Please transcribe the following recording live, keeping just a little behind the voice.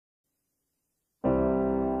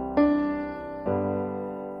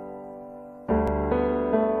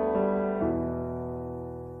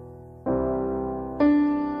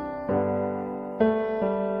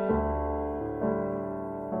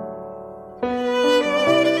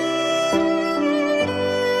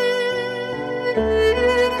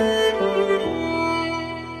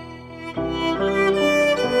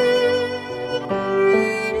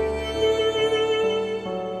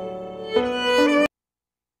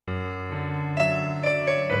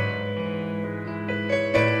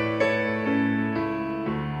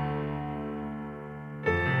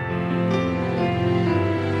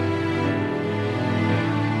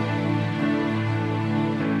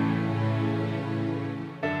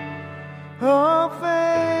oh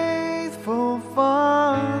faithful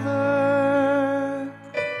Father,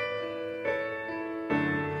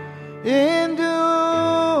 enduring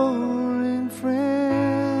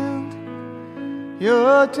friend,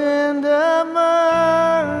 your tender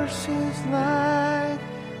mercies like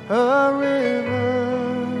a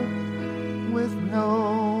river with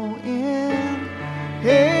no end.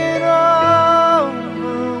 It overwhelms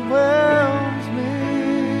me,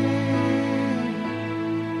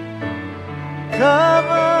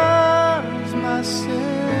 covers my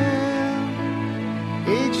sin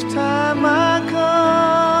each time I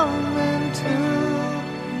come into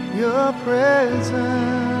your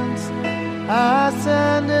presence. I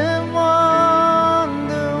stand and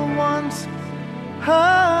wonder once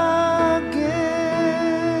again.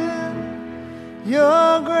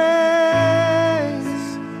 Your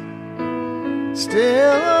grace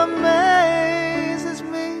still amazes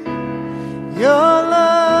me. Your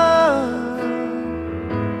love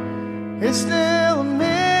is still a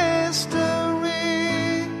mystery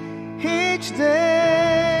each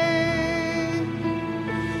day.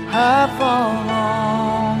 I fall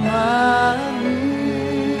on my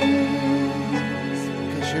knees,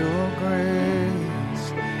 'cause your grace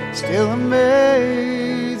still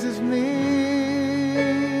amazes me.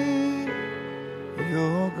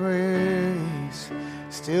 Your grace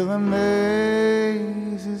still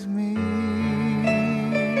amazes me.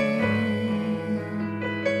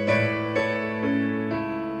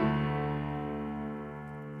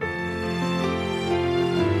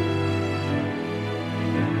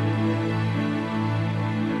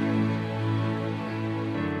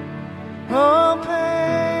 Oh,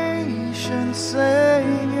 patient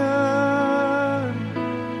Savior,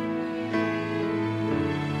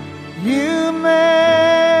 you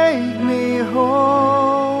make me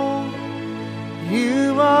whole. You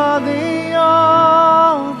are the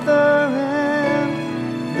author and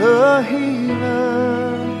the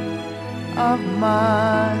healer of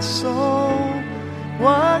my soul.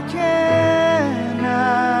 What can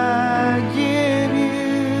I give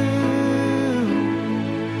you,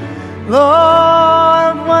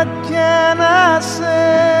 Lord? What can I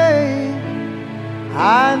say?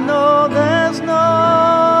 I know there's no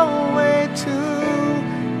way to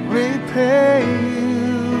repay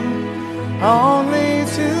you. Only